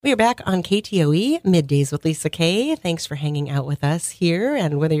We are back on KTOE, Middays with Lisa Kay. Thanks for hanging out with us here.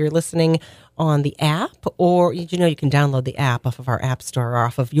 And whether you're listening on the app or, you can download the app off of our app store or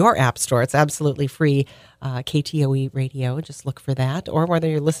off of your app store. It's absolutely free, KTOE radio. Just look for that. Or whether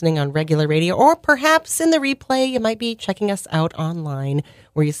you're listening on regular radio or perhaps in the replay, you might be checking us out online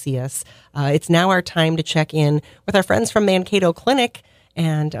where you see us. It's now our time to check in with our friends from Mankato Clinic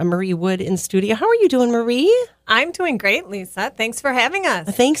and Marie Wood in studio. How are you doing, Marie? I'm doing great, Lisa. Thanks for having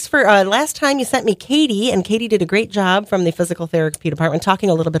us. Thanks for last time you sent me Katie, and Katie did a great job from the physical therapy department talking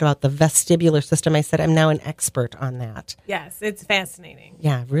a little bit about the vestibular system. I said I'm now an expert on that. Yes, it's fascinating.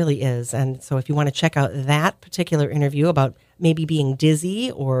 Yeah, it really is. And so if you want to check out that particular interview about maybe being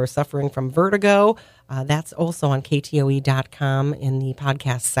dizzy or suffering from vertigo, that's also on ktoe.com in the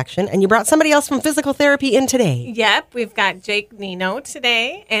podcast section. And you brought somebody else from physical therapy in today. Yep, we've got Jake Nienow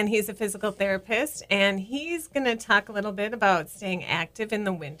today, and he's a physical therapist, and he's going to talk a little bit about staying active in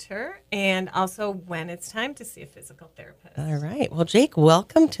the winter and also when it's time to see a physical therapist. All right. Well, Jake,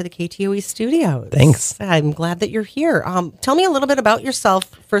 welcome to the KTOE studios. Thanks. I'm glad that you're here. Tell me a little bit about yourself,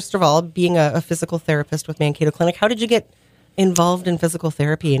 first of all, being a physical therapist with Mankato Clinic. How did you get involved in physical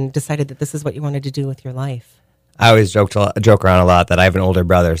therapy and decided that this is what you wanted to do with your life? I always joke around a lot that I have an older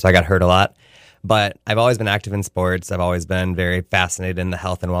brother, so I got hurt a lot. But I've always been active in sports. I've always been very fascinated in the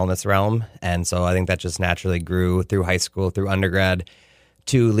health and wellness realm. And so I think that just naturally grew through high school, through undergrad,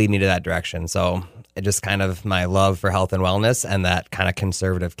 to lead me to that direction. So it just kind of my love for health and wellness and that kind of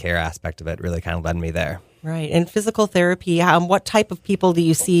conservative care aspect of it really kind of led me there. Right. And physical therapy, what type of people do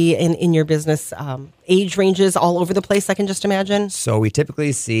you see in your business? Age ranges all over the place, I can just imagine? So we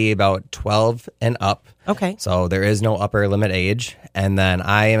typically see about 12 and up. Okay. So there is no upper limit age. And then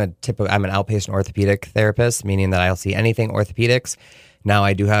I'm an outpatient orthopedic therapist, meaning that I'll see anything orthopedics. Now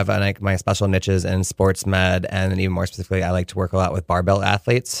I do have my special niches in sports med, and then even more specifically, I like to work a lot with barbell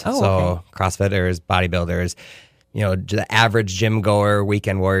athletes. Oh, so okay. CrossFitters, bodybuilders, the average gym goer,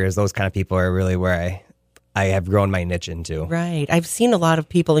 weekend warriors, those kind of people are really where I have grown my niche into. Right. I've seen a lot of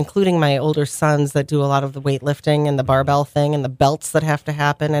people, including my older sons, that do a lot of the weightlifting and the barbell thing and the belts that have to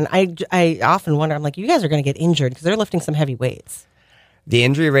happen. And I often wonder, I'm like, you guys are going to get injured because they're lifting some heavy weights. The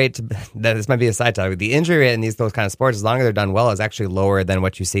injury rate, this might be a side topic, the injury rate in those kind of sports, as long as they're done well, is actually lower than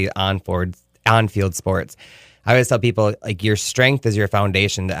what you see on-field sports. I always tell people, your strength is your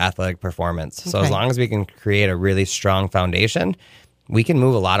foundation to athletic performance. So as long as we can create a really strong foundation, we can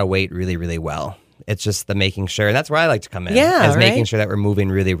move a lot of weight really, really well. It's just the making sure, and that's where I like to come in, making sure that we're moving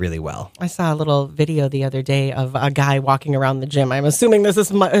really, really well. I saw a little video the other day of a guy walking around the gym. I'm assuming this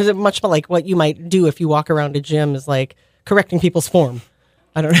is much like what you might do if you walk around a gym, is like correcting people's form.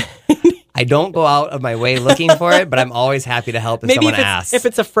 I don't know. I don't go out of my way looking for it, but I'm always happy to help if someone asks. If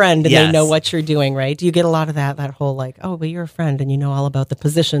it's a friend and they know what you're doing, right? Do you get a lot of that whole you're a friend and you know all about the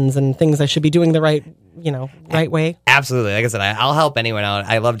positions and things I should be doing the right way? Absolutely. Like I said, I'll help anyone out.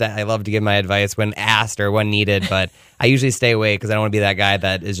 I love to give my advice when asked or when needed, but I usually stay away because I don't want to be that guy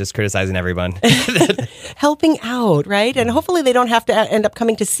that is just criticizing everyone. Helping out, right? And hopefully they don't have to end up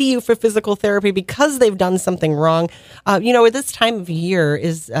coming to see you for physical therapy because they've done something wrong. At this time of year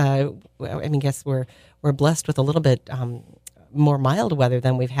is, guess we're blessed with a little bit more mild weather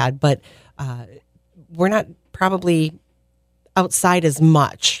than we've had, but we're not probably outside as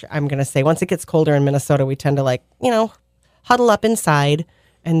much, I'm going to say. Once it gets colder in Minnesota, we tend to huddle up inside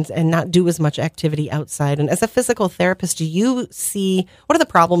and not do as much activity outside. And as a physical therapist, do you see, what are the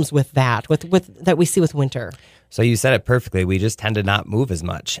problems with that, with that we see with winter? So you said it perfectly. We just tend to not move as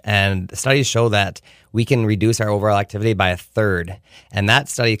much. And studies show that we can reduce our overall activity by a third. And that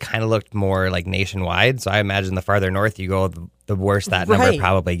study kind of looked more like nationwide. So I imagine the farther north you go, the worse that number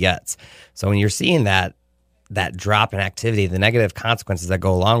probably gets. So when you're seeing that drop in activity, the negative consequences that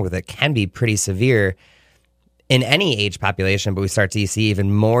go along with it can be pretty severe in any age population, but we start to see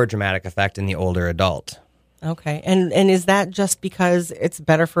even more dramatic effect in the older adult. Okay. And is that just because it's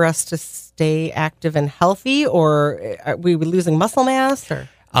better for us to stay active and healthy, or are we losing muscle mass? Or?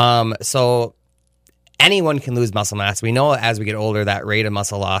 So anyone can lose muscle mass. We know as we get older, that rate of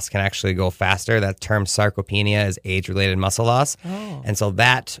muscle loss can actually go faster. That term sarcopenia is age-related muscle loss. Oh. And so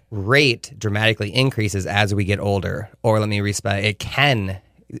that rate dramatically increases as we get older. Or let me restate, it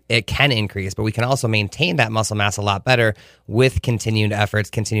can increase, but we can also maintain that muscle mass a lot better with continued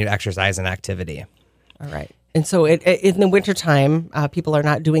efforts, continued exercise and activity. All right. And so in the wintertime, people are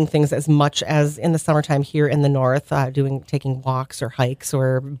not doing things as much as in the summertime here in the north, taking walks or hikes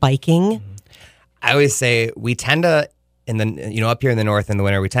or biking. Mm-hmm. I always say we tend to, up here in the north in the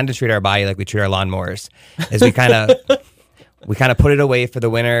winter, we tend to treat our body like we treat our lawnmowers. As we kind of put it away for the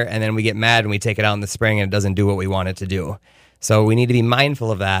winter, and then we get mad and we take it out in the spring and it doesn't do what we want it to do. So we need to be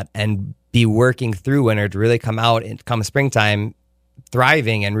mindful of that and be working through winter to really come out and come springtime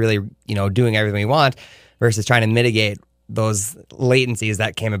thriving and really, doing everything we want versus trying to mitigate those latencies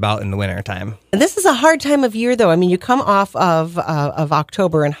that came about in the winter time. And this is a hard time of year, though. I mean, you come off of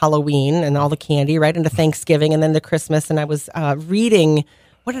October and Halloween and all the candy right into Thanksgiving and then the Christmas. And I was reading,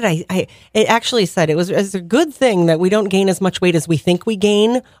 what did it actually said it was a good thing that we don't gain as much weight as we think we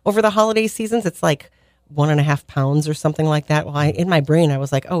gain over the holiday seasons. It's like 1.5 pounds or something like that. Well, in my brain, I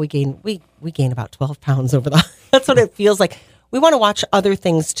was like, oh, we gain about 12 pounds over that's what it feels like. We want to watch other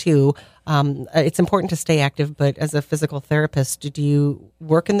things too. It's important to stay active, but as a physical therapist, do you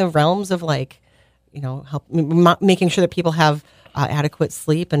work in the realms of help making sure that people have adequate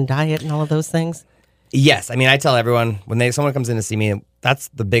sleep and diet and all of those things? Yes. I mean, I tell everyone when someone comes in to see me, that's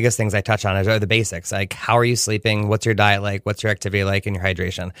the biggest things I touch on are the basics. Like, how are you sleeping? What's your diet like? What's your activity like? And your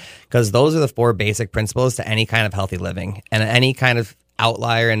hydration? Because those are the 4 basic principles to any kind of healthy living. And any kind of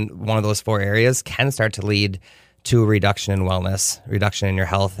outlier in one of those 4 areas can start to lead to a reduction in wellness, reduction in your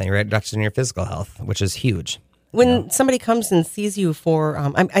health, and reduction in your physical health, which is huge. When somebody comes and sees you for,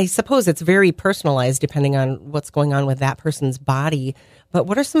 I suppose it's very personalized depending on what's going on with that person's body. But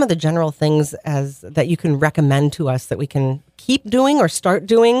what are some of the general things that you can recommend to us that we can keep doing or start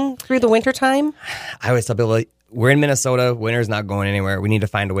doing through the wintertime? I always tell people, we're in Minnesota. Winter's not going anywhere. We need to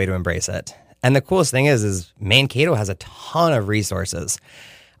find a way to embrace it. And the coolest thing is Mankato has a ton of resources.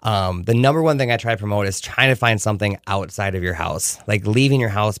 The number one thing I try to promote is trying to find something outside of your house, like leaving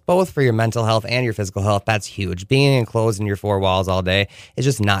your house, both for your mental health and your physical health. That's huge. Being enclosed in your 4 walls all day is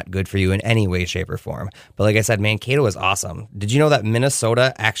just not good for you in any way, shape, or form. But like I said, Mankato is awesome. Did you know that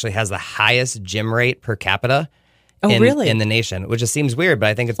Minnesota actually has the highest gym rate per capita really? In the nation, which just seems weird, but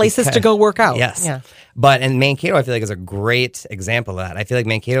I think it's places to go work out. Yes. Yeah. But in Mankato, I feel like is a great example of that. I feel like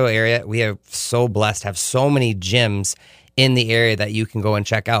Mankato area, we are so blessed to have so many gyms in the area that you can go and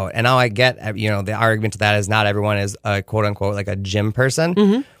check out. And now I get, the argument to that is not everyone is a quote unquote like a gym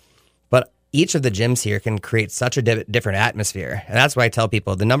person, but each of the gyms here can create such a different atmosphere. And that's why I tell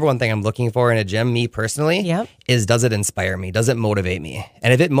people the number one thing I'm looking for in a gym, me personally, is does it inspire me? Does it motivate me?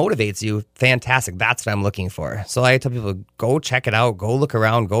 And if it motivates you, fantastic. That's what I'm looking for. So I tell people, go check it out, go look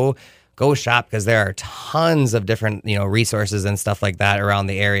around, go shop, because there are tons of different, resources and stuff like that around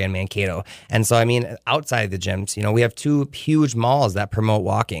the area in Mankato. And so, I mean, outside the gyms, we have 2 huge malls that promote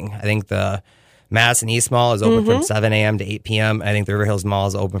walking. I think the Madison East Mall is open from 7 a.m. to 8 p.m. I think the River Hills Mall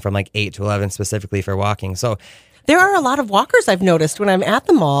is open from like 8 to 11 specifically for walking. So there are a lot of walkers I've noticed when I'm at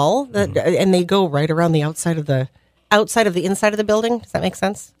the mall and they go right around the outside of the inside of the building. Does that make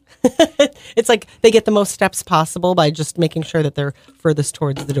sense? It's like they get the most steps possible by just making sure that they're furthest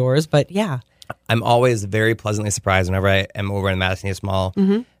towards the doors. But yeah, I'm always very pleasantly surprised whenever I am over in Madison East Mall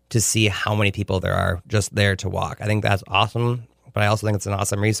to see how many people there are just there to walk. I think that's awesome, but I also think it's an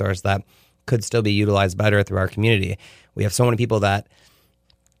awesome resource that could still be utilized better through our community. We have so many people that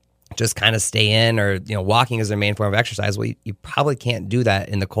just kind of stay in, or walking is their main form of exercise. Well, you probably can't do that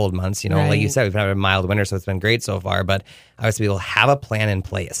in the cold months. Right. Like you said, we've had a mild winter, so it's been great so far. But I always tell people, have a plan in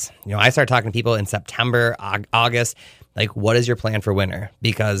place. I start talking to people in September, August. Like, what is your plan for winter?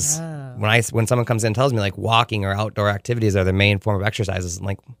 Because when someone comes in and tells me like walking or outdoor activities are their main form of exercises, I'm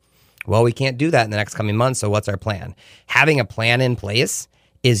like, well, we can't do that in the next coming months. So what's our plan? Having a plan in place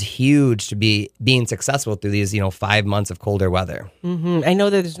is huge to being successful through these, 5 months of colder weather. I know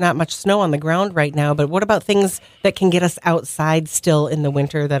that there's not much snow on the ground right now, but what about things that can get us outside still in the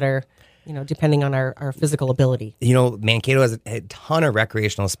winter that are, depending on our physical ability? Mankato has a ton of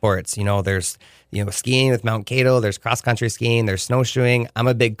recreational sports. There's, skiing with Mount Cato. There's cross country skiing. There's snowshoeing. I'm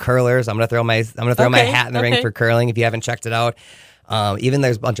a big curler, so I'm gonna throw my hat in the ring for curling. If you haven't checked it out, even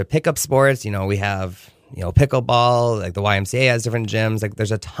there's a bunch of pickup sports. We have pickleball, like the YMCA has different gyms. Like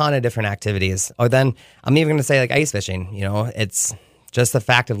there's a ton of different activities. Or then I'm even going to say like ice fishing. It's just the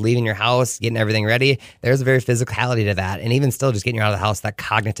fact of leaving your house, getting everything ready. There's a very physicality to that. And even still just getting you out of the house, that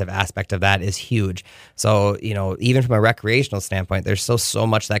cognitive aspect of that is huge. So, even from a recreational standpoint, there's so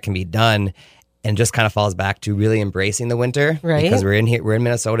much that can be done. And just kind of falls back to really embracing the winter, right? Because we're in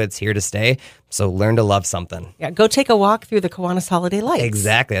Minnesota. It's here to stay. So learn to love something. Yeah, go take a walk through the Kiwanis Holiday Lights.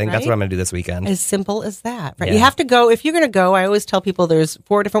 Exactly. I think that's what I'm going to do this weekend. As simple as that, right? Yeah. You have to go. If you're going to go, I always tell people there's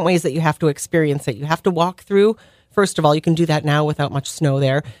 4 different ways that you have to experience it. You have to walk through. First of all, you can do that now without much snow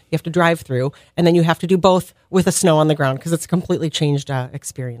there. You have to drive through, and then you have to do both with the snow on the ground because it's a completely changed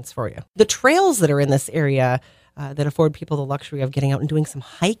experience for you. The trails that are in this area that afford people the luxury of getting out and doing some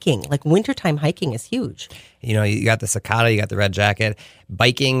hiking. Like wintertime hiking is huge. You got the Cicada, you got the Red Jacket.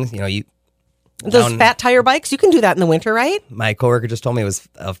 Biking, those fat tire bikes, you can do that in the winter, right? My coworker just told me it was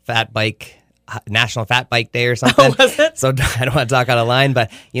a fat bike National Fat Bike Day or something. Was it? So I don't want to talk out of line,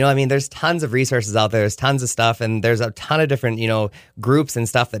 but there's tons of resources out there. There's tons of stuff, and there's a ton of different, groups and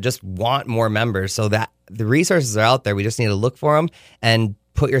stuff that just want more members. So that the resources are out there. We just need to look for them and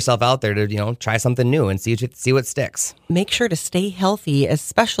put yourself out there to, try something new and see what sticks. Make sure to stay healthy,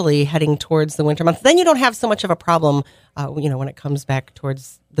 especially heading towards the winter months. Then you don't have so much of a problem, when it comes back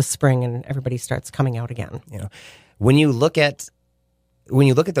towards the spring and everybody starts coming out again. When you look at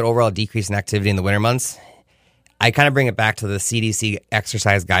the overall decrease in activity in the winter months, I kind of bring it back to the CDC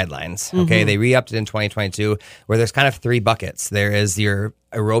exercise guidelines. Okay, Mm-hmm. They re-upped it in 2022, where there's kind of three buckets. There is your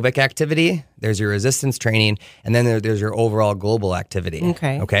aerobic activity, there's your resistance training, and then there's your overall global activity.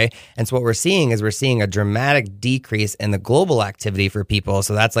 Okay. And so what we're seeing is a dramatic decrease in the global activity for people.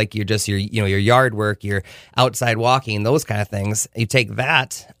 So that's like your yard work, your outside walking, those kind of things. You take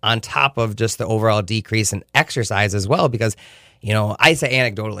that on top of just the overall decrease in exercise as well, because I say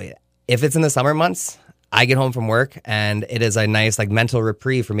anecdotally, if it's in the summer months, I get home from work and it is a nice mental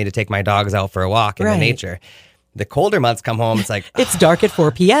reprieve for me to take my dogs out for a walk in the nature. The colder months come home, it's like it's dark at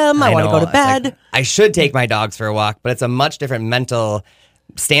 4 p.m. I want to go to bed. I should take my dogs for a walk, but it's a much different mental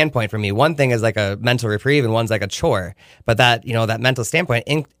standpoint for me. One thing is like a mental reprieve and one's like a chore. But that, that mental standpoint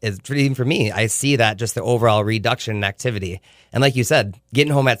is even for me, I see that just the overall reduction in activity. And like you said,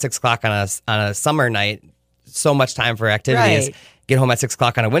 getting home at 6 o'clock on a summer night, so much time for activities. Right. Get home at 6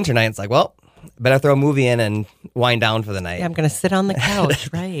 o'clock on a winter night, it's like, well, better throw a movie in and wind down for the night. Yeah, I'm going to sit on the couch,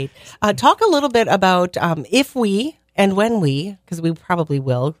 right. Talk a little bit about if we and when we, because we probably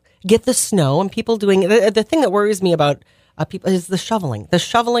will, get the snow and people doing, the thing that worries me about people is the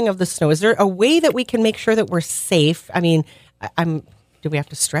shoveling of the snow. Is there a way that we can make sure that we're safe? I mean, do we have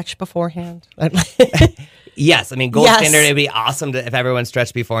to stretch beforehand? Yes. I mean, gold standard, it'd be awesome if everyone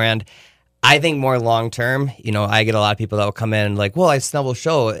stretched beforehand. I think more long term, I get a lot of people that will come in like, well, I snowball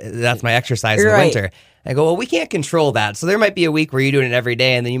show. That's my exercise in the winter. I go, well, we can't control that. So there might be a week where you're doing it every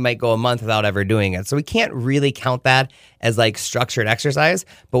day and then you might go a month without ever doing it. So we can't really count that as like structured exercise.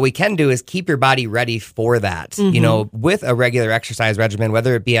 But what we can do is keep your body ready for that, with a regular exercise regimen,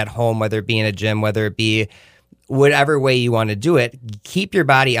 whether it be at home, whether it be in a gym, whether it be whatever way you want to do it, keep your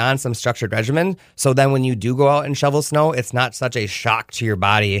body on some structured regimen. So then when you do go out and shovel snow, it's not such a shock to your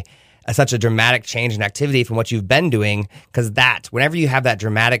body, such a dramatic change in activity from what you've been doing, because whenever you have that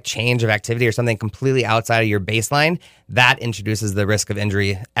dramatic change of activity or something completely outside of your baseline, that introduces the risk of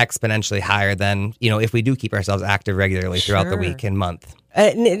injury exponentially higher than, if we do keep ourselves active regularly throughout the week and month.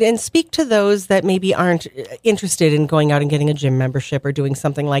 And speak to those that maybe aren't interested in going out and getting a gym membership or doing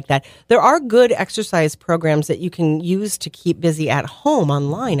something like that. There are good exercise programs that you can use to keep busy at home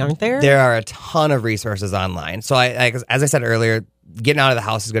online, aren't there? There are a ton of resources online. So as I said earlier, getting out of the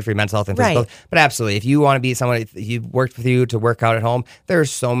house is good for your mental health and physical. Right. But absolutely, if you want to be someone, if you worked with you to work out at home, there are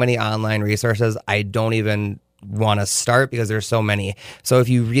so many online resources. I don't even want to start because there's so many. So if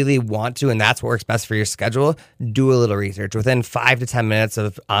you really want to, and that's what works best for your schedule, do a little research. Within 5 to 10 minutes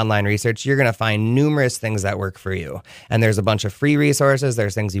of online research, you're going to find numerous things that work for you. And there's a bunch of free resources.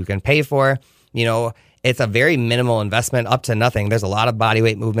 There's things you can pay for. It's a very minimal investment, up to nothing. There's a lot of body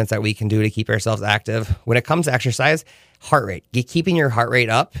weight movements that we can do to keep ourselves active. When it comes to exercise, heart rate. Keeping your heart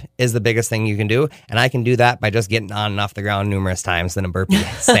rate up is the biggest thing you can do. And I can do that by just getting on and off the ground numerous times in a burpee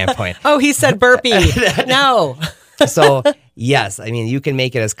standpoint. Oh, he said burpee. No. So, yes, I mean, you can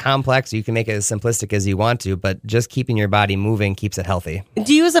make it as complex, you can make it as simplistic as you want to, but just keeping your body moving keeps it healthy.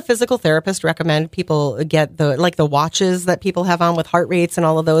 Do you as a physical therapist recommend people get the watches that people have on with heart rates and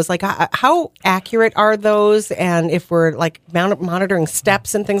all of those? Like, how accurate are those? And if we're monitoring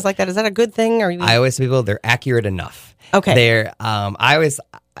steps and things like that, is that a good thing? I always tell people they're accurate enough. Okay. I always,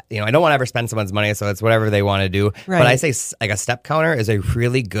 I don't want to ever spend someone's money, so it's whatever they want to do. Right. But I say like a step counter is a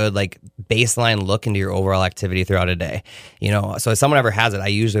really good baseline look into your overall activity throughout a day. So if someone ever has it, I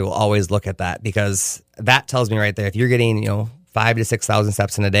usually will always look at that, because that tells me right there, if you're getting 5,000 to 6,000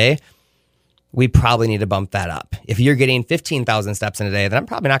 steps in a day, we probably need to bump that up. If you're getting 15,000 steps in a day, then I'm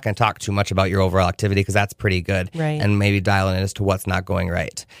probably not going to talk too much about your overall activity, because that's pretty good. Right. And maybe dial in as to what's not going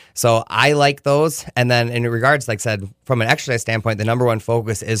right. So I like those. And then in regards, like I said, from an exercise standpoint, the number one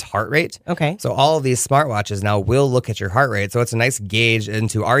focus is heart rate. Okay. So all of these smartwatches now will look at your heart rate. So it's a nice gauge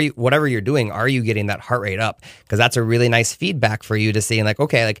into, whatever you're doing, are you getting that heart rate up? Because that's a really nice feedback for you to see.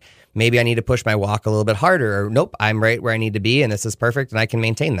 And maybe I need to push my walk a little bit harder, or nope, I'm right where I need to be, and this is perfect, and I can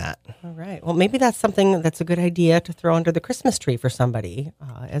maintain that. All right. Well, maybe that's something that's a good idea to throw under the Christmas tree for somebody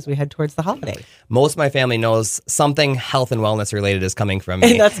as we head towards the holiday. Most of my family knows something health and wellness related is coming from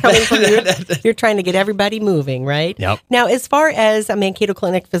me. And that's coming from you. You're trying to get everybody moving, right? Yep. Now, as far as a Mankato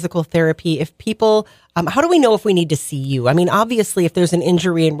Clinic physical therapy, if people, how do we know if we need to see you? I mean, obviously, if there's an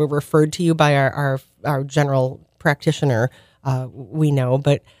injury and we're referred to you by our general practitioner, we know,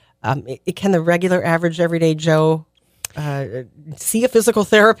 but can the regular, average, everyday Joe see a physical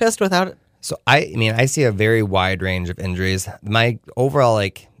therapist without? So I see a very wide range of injuries. My overall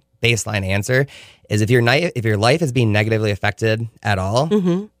baseline answer is if your life is being negatively affected at all,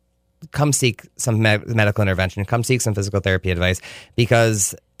 come seek some medical intervention. Come seek some physical therapy advice,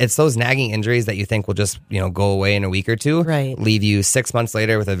 because it's those nagging injuries that you think will just go away in a week or two, right? Leave you 6 months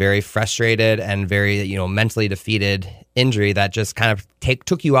later with a very frustrated and very mentally defeated injury that just kind of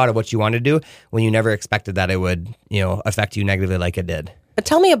took you out of what you wanted to do when you never expected that it would affect you negatively like it did. But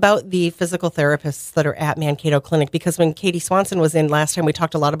tell me about the physical therapists that are at Mankato Clinic, because when Katie Swanson was in last time, we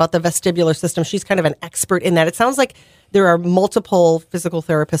talked a lot about the vestibular system. She's kind of an expert in that. It sounds like there are multiple physical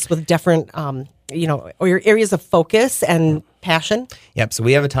therapists with different, or your areas of focus and passion. Yep. So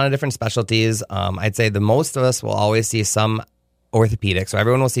we have a ton of different specialties. I'd say the most of us will always see some orthopedic. So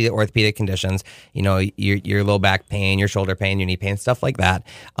everyone will see the orthopedic conditions, your low back pain, your shoulder pain, your knee pain, stuff like that.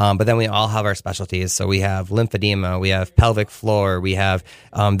 But then we all have our specialties. So we have lymphedema, we have pelvic floor, we have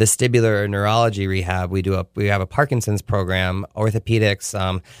vestibular neurology rehab. We have a Parkinson's program,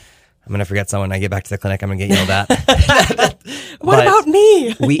 orthopedics. I'm going to forget someone. When I get back to the clinic, I'm going to get yelled at. What about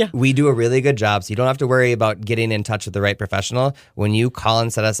me? We do a really good job, so you don't have to worry about getting in touch with the right professional. When you call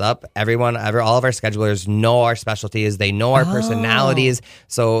and set us up, all of our schedulers know our specialties. They know our personalities.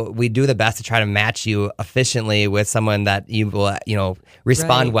 So we do the best to try to match you efficiently with someone that you will,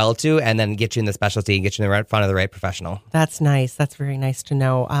 respond well to, and then get you in the specialty and get you in front of the right professional. That's nice. That's very nice to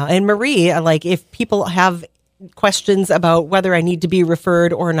know. And Marie, if people have questions about whether I need to be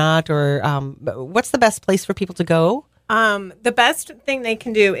referred or not, or what's the best place for people to go? The best thing they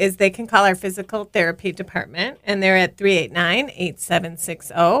can do is they can call our physical therapy department, and they're at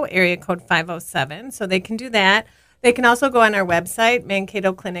 389-8760, area code 507. So they can do that. They can also go on our website,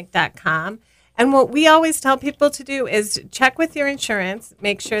 mankatoclinic.com. And what we always tell people to do is check with your insurance,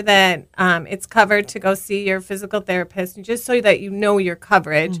 make sure that it's covered to go see your physical therapist, just so that you know your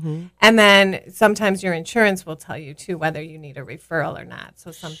coverage. Mm-hmm. And then sometimes your insurance will tell you, too, whether you need a referral or not.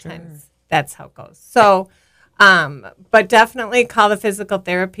 So sometimes that's how it goes. So, but definitely call the physical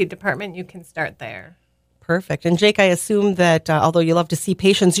therapy department. You can start there. Perfect. And Jake, I assume that although you love to see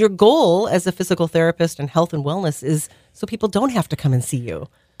patients, your goal as a physical therapist and health and wellness is so people don't have to come and see you.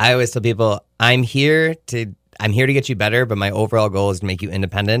 I always tell people, I'm here to get you better, but my overall goal is to make you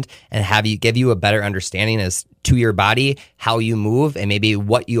independent and give you a better understanding as to your body, how you move, and maybe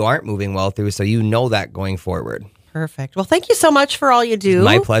what you aren't moving well through, so you know that going forward. Perfect. Well, thank you so much for all you do.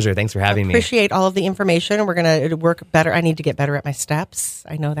 My pleasure. Thanks for having me. Appreciate all of the information. We're going to work better. I need to get better at my steps.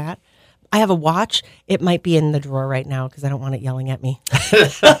 I know that. I have a watch. It might be in the drawer right now because I don't want it yelling at me.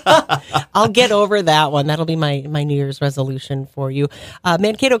 I'll get over that one. That'll be my New Year's resolution for you.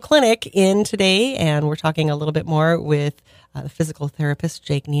 Mankato Clinic in today, and we're talking a little bit more with the physical therapist,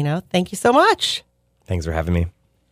 Jake Nienow. Thank you so much. Thanks for having me.